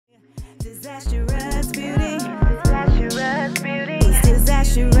Disastrous beauty. Disastrous beauty. It's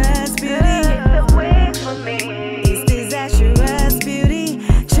disastrous beauty. It's the wig for me. It's disastrous beauty.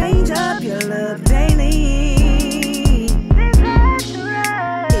 Change up your look daily.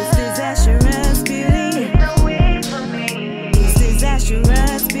 Disastrous. It's disastrous beauty. It's the wig for me. It's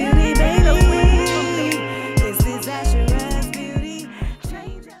disastrous beauty, baby. It's disastrous beauty.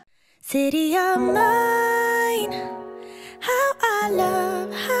 Change up. City of mine. How I love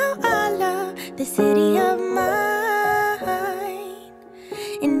the city of mine.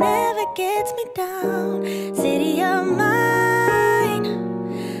 It never gets me down. City of mine.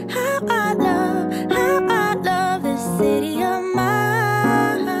 How I love the city of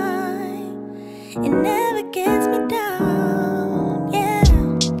mine. It never gets me down, yeah.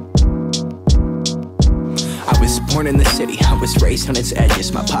 I was born in the city, I was raised on its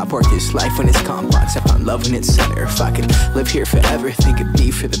edges. My pop worked his life when it's complex. I found love in its center. If I could live here forever, think it'd be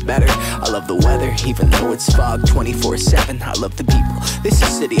for the better. I love the weather, even though it's fog 24/7. I love the people. This is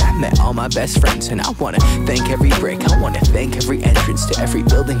city I met all my best friends, and I wanna thank every break. I wanna thank every entrance to every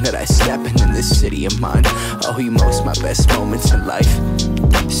building that I step in this city of mine. I owe you most my best moments in life.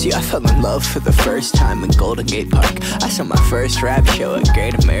 See, I fell in love for the first time in Golden Gate Park. I saw my first rap show at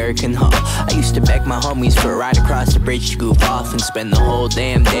Great American Hall. I used to beg my homies for a ride across the bridge to goof off and spend the whole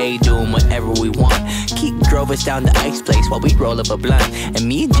damn day doing whatever we want. Keith drove us down to Ice Place while we'd roll up a blunt, and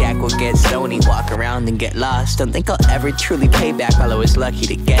me and Jack would get stoney, walk around and get lost. Don't think I'll ever truly pay back all I was lucky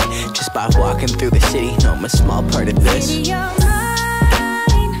to get just by walking through the city. No, I'm a small part of this. City of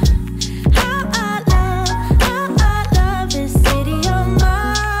mine. How I love this city of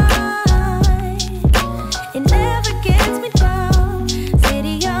mine. It never gets me down.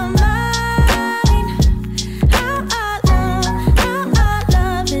 City of mine. How I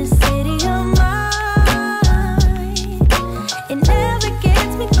love this city of mine. It never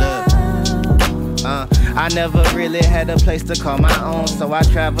gets me down. I never really had a place to call my own, so I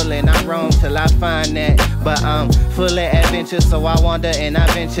travel and I roam till I find that. But I'm full of adventure, so I wander and I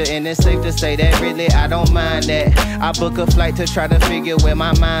venture, and it's safe to say that really I don't mind that. I book a flight to try to figure where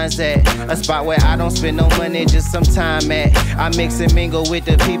my mind's at, a spot where I don't spend no money, just some time at. I mix and mingle with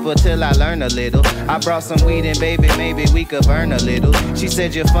the people till I learn a little. I brought some weed and baby, maybe we could burn a little. She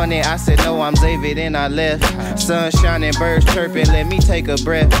said you're funny, I said no, I'm David, and I left. Sun shining, birds chirping, let me take a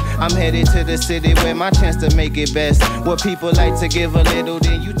breath. I'm headed to the city where my chance to make it best. What people like to give a little,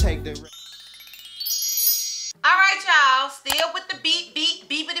 then you take the rest. Alright, y'all, still with the beat,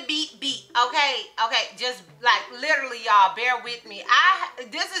 okay, just like literally, y'all, bear with me.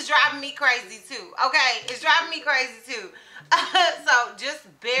 This is driving me crazy too, okay, it's driving me crazy too. So just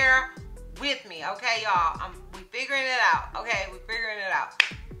bear with me, okay, y'all. We figuring it out, okay, we figuring it out.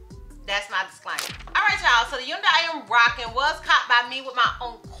 That's my disclaimer. Alright, y'all, so the unit I am rocking was caught by me with my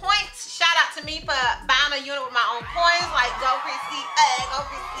own coins. Shout out to me for buying a unit with my own coins, like go Chrissy, hey, go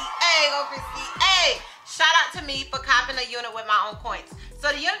Chrissy, hey, go Chrissy, hey. Shout out to me for copping a unit with my own coins.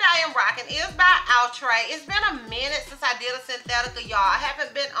 So the unit I am rocking is by Outre. It's been a minute since I did a Synthetica, y'all. I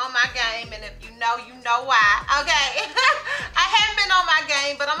haven't been on my game, and if you know why, okay? I haven't been on my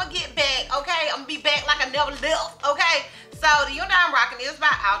game, but I'm gonna get back, okay? I'm gonna be back like I never left, okay? So the unit I'm rocking is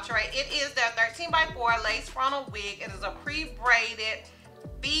by Outre. It is their 13x4 lace frontal wig. It is a pre-braided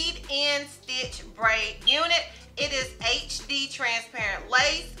feed-in stitch braid unit. It is HD transparent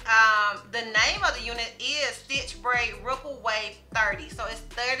lace. The name of the unit is Stitch Braid Ripple Wave 30. So it's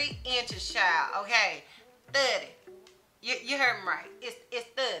 30 inches, child. Okay, 30. You heard me right. It's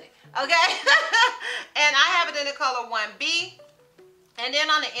 30. Okay. And I have it in the color 1B. And then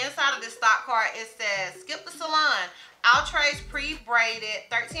on the inside of this stock card, it says, skip the salon. Outre's pre-braided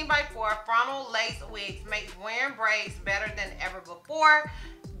 13x4 frontal lace wigs makes wearing braids better than ever before.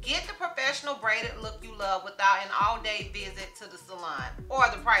 Get the professional braided look you love without an all-day visit to the salon or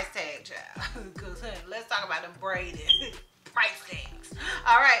the price tag, child. Because let's talk about them braided price tags.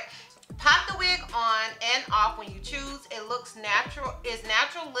 All right, pop the wig on and off when you choose. It looks natural. It's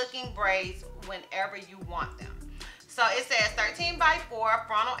natural looking braids whenever you want them. So it says 13x4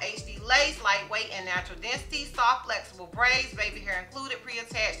 frontal HD lace, lightweight and natural density, soft flexible braids, baby hair included,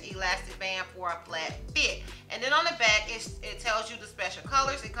 pre-attached elastic band for a flat fit. And then on the back, it tells you the special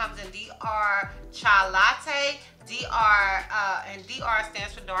colors. It comes in DR Chai Latte, and DR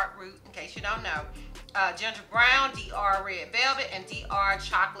stands for dark root, in case you don't know. Ginger brown, DR red velvet, and DR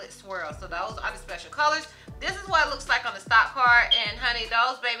chocolate swirl. So those are the special colors. This is what it looks like on the stock card, and honey,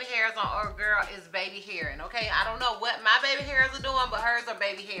 those baby hairs on our girl is baby hairing, okay? I don't know what my baby hairs are doing, but hers are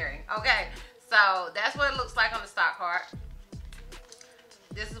baby hairing, okay? So that's what it looks like on the stock card.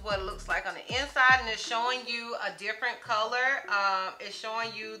 This is what it looks like on the inside, and it's showing you a different color. It's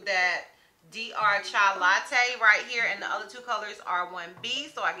showing you that DR Chai Latte right here, and the other two colors are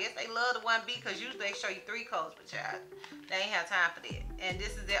 1B. So I guess they love the 1B because usually they show you 3 colors, but child, they ain't have time for that. And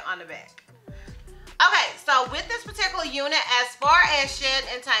this is it on the back. Okay, so with this particular unit, as far as shed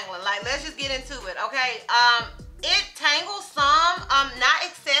and tangling, like let's just get into it, okay? It tangles some, not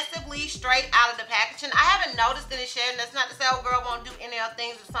excessively straight out of the packaging. I haven't noticed any shedding. That's not to say old girl won't do any other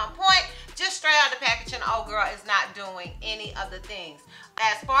things at some point. Just straight out of the packaging, old girl is not doing any of the things.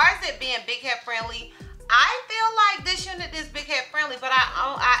 As far as it being big head friendly, I feel like this unit is big head friendly, but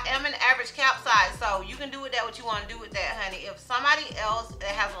I am an average cap size, so you can do with that what you want to do with that, honey. If somebody else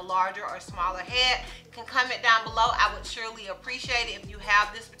that has a larger or smaller head can comment down below, I would surely appreciate it. If you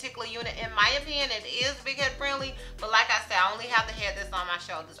have this particular unit, in my opinion, it is big head friendly, but like I said, I only have the head that's on my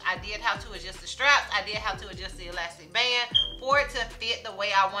shoulders. I did have to adjust the straps. I did have to adjust the elastic band for it to fit the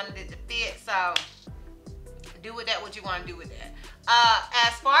way I wanted it to fit, so do with that what you want to do with that.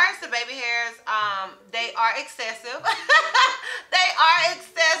 As far as the baby hairs, they are excessive. They are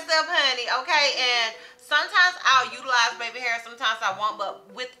excessive, honey, okay? And sometimes I'll utilize baby hair, sometimes I won't,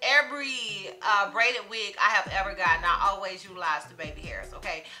 but with every braided wig I have ever gotten, I always utilize the baby hairs,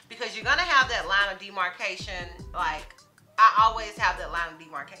 okay? Because you're gonna have that line of demarcation, like I always have that line of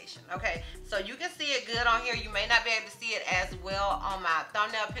demarcation, okay? So you can see it good on here. You may not be able to see it as well on my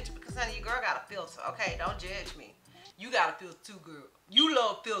thumbnail picture because, honey, your girl got a filter, okay? Don't judge me. You got a filter too, girl. You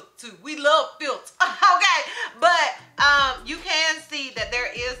love filter too. We love filter, okay? But you can see that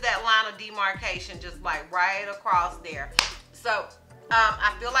there is that line of demarcation just like right across there. So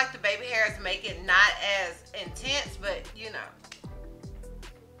I feel like the baby hairs make it not as intense, but you know.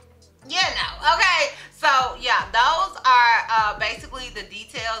 Okay, so yeah, those are basically the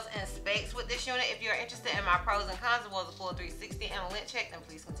details and specs with this unit. If you're interested in my pros and cons as well as a full 360 and a lint check, then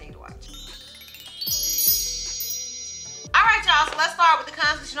please continue to watch. Alright y'all, so let's start with the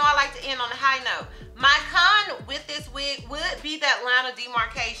cons because you know I like to end on a high note. My con with this wig would be that line of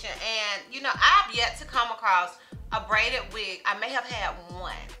demarcation, and you know, I have yet to come across a braided wig. I may have had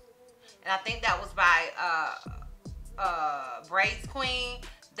one, and I think that was by Braids Queen,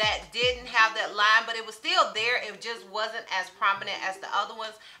 that didn't have that line, but it was still there. It just wasn't as prominent as the other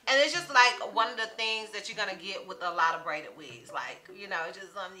ones, and it's just like one of the things that you're gonna get with a lot of braided wigs, like, you know, it's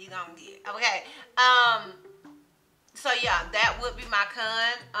just something you're gonna get, okay? So yeah, that would be my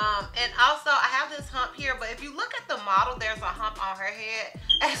con. And also I have this hump here, but if you look at the model, there's a hump on her head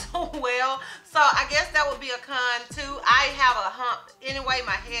as well. So I guess that would be a con too. I have a hump. Anyway,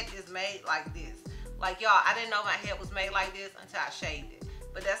 my head is made like this. Like y'all, I didn't know my head was made like this until I shaved it.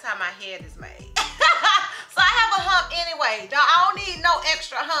 But that's how my head is made. So I have a hump anyway. I don't need no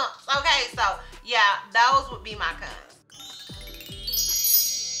extra humps. Okay, so yeah, those would be my cons.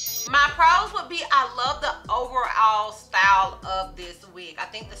 My pros would be, I love the overall style of this wig. I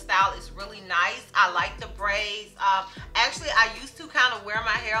think the style is really nice. I like the braids. Actually, I used to kind of wear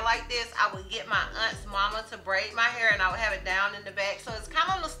my hair like this. I would get my aunt's mama to braid my hair and I would have it down in the back. So it's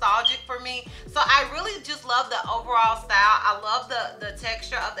kind of nostalgic for me. So I really just love the overall style. I love the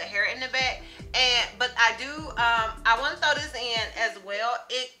texture of the hair in the back. But I do, I want to throw this in as well.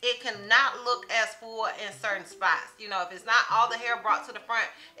 It cannot look as full in certain spots. You know, if it's not all the hair brought to the front,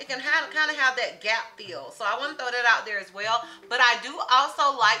 it can kind of have that gap feel. So I want to throw that out there as well. But I do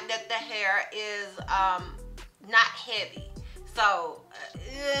also like that the hair is not heavy. So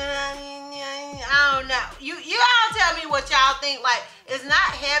I don't know. You all tell me what y'all think. Like, it's not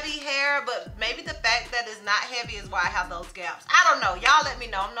heavy hair, but maybe the fact that it's not heavy is why I have those gaps. I don't know. Y'all let me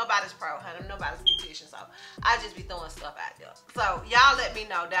know. I'm nobody's pro, honey. I'm nobody's beautician, so I just be throwing stuff out there. So y'all let me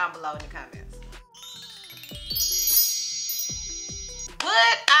know down below in the comments.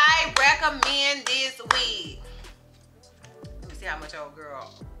 Would I recommend this wig? Let me see how much old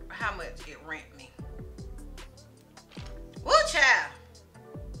girl, how much it rent me. Woo, child.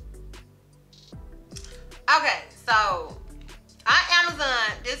 Okay, so on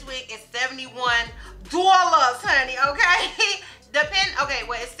Amazon, this wig is $71, honey, okay? Okay,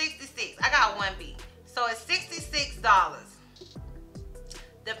 well, it's 66. I got 1B. So it's $66.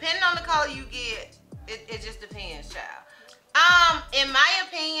 Depending on the color you get, it just depends, child. In my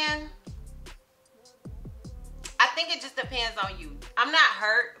opinion, I think it just depends on you. I'm not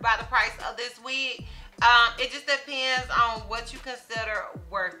hurt by the price of this wig. It just depends on what you consider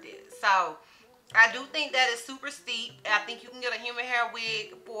worth it. So I do think that it's super steep. I think you can get a human hair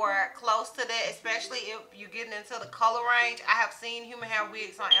wig for close to that, especially if you're getting into the color range. I have seen human hair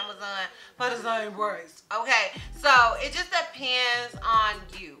wigs on Amazon for the same price. Okay, so it just depends on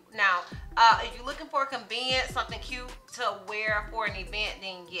you. Now, if you're looking for convenience, something cute to wear for an event,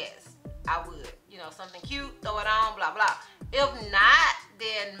 then yes, I would. You know, something cute, throw it on, blah, blah. If not,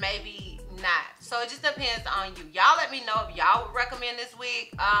 then maybe not. So it just depends on you. Y'all let me know if y'all would recommend this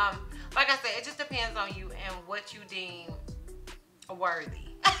wig. Like I said, it just depends on you and what you deem worthy.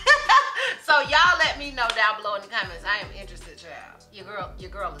 So y'all let me know down below in the comments. I am interested, child. Your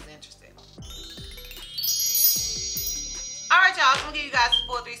girl is interested. Alright, y'all, so I'm gonna give you guys a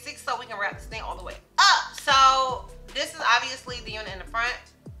 4, 3, 6 so we can wrap this thing all the way up. So this is obviously the unit in the front.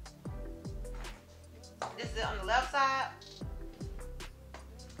 This is it on the left side.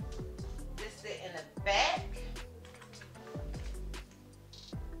 This is it in the back.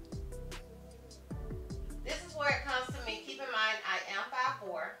 This is where it comes to me. Keep in mind, I am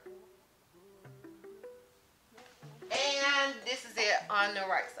 5'4". And this is it on the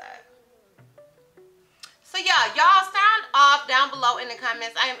right side. So yeah, y'all sound off down below in the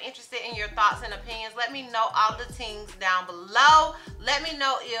comments. I am interested in your thoughts and opinions. Let me know all the things down below. Let me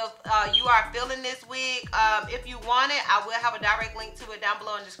know if you are feeling this wig. If you want it, I will have a direct link to it down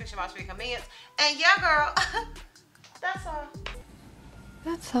below in the description box for your convenience. And yeah, girl, that's all.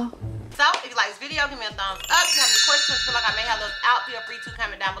 That's all. So, if you like this video, give me a thumbs up. If you have any questions, feel like I may have those out, feel free to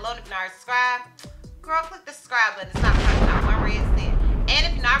comment down below. And if you're not already subscribed, girl, click the subscribe button. It's not one red cent. And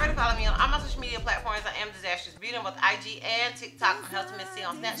if you're not ready to follow me on all my social media platforms, I am DizastrousBeauty on both IG and TikTok. I'm HealthMissy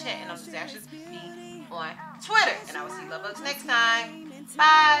on Snapchat, and I'm DizastrousBeauty on Twitter. And I will see you love bugs next time.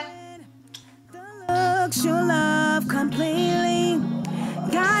 Bye. Looks your love completely.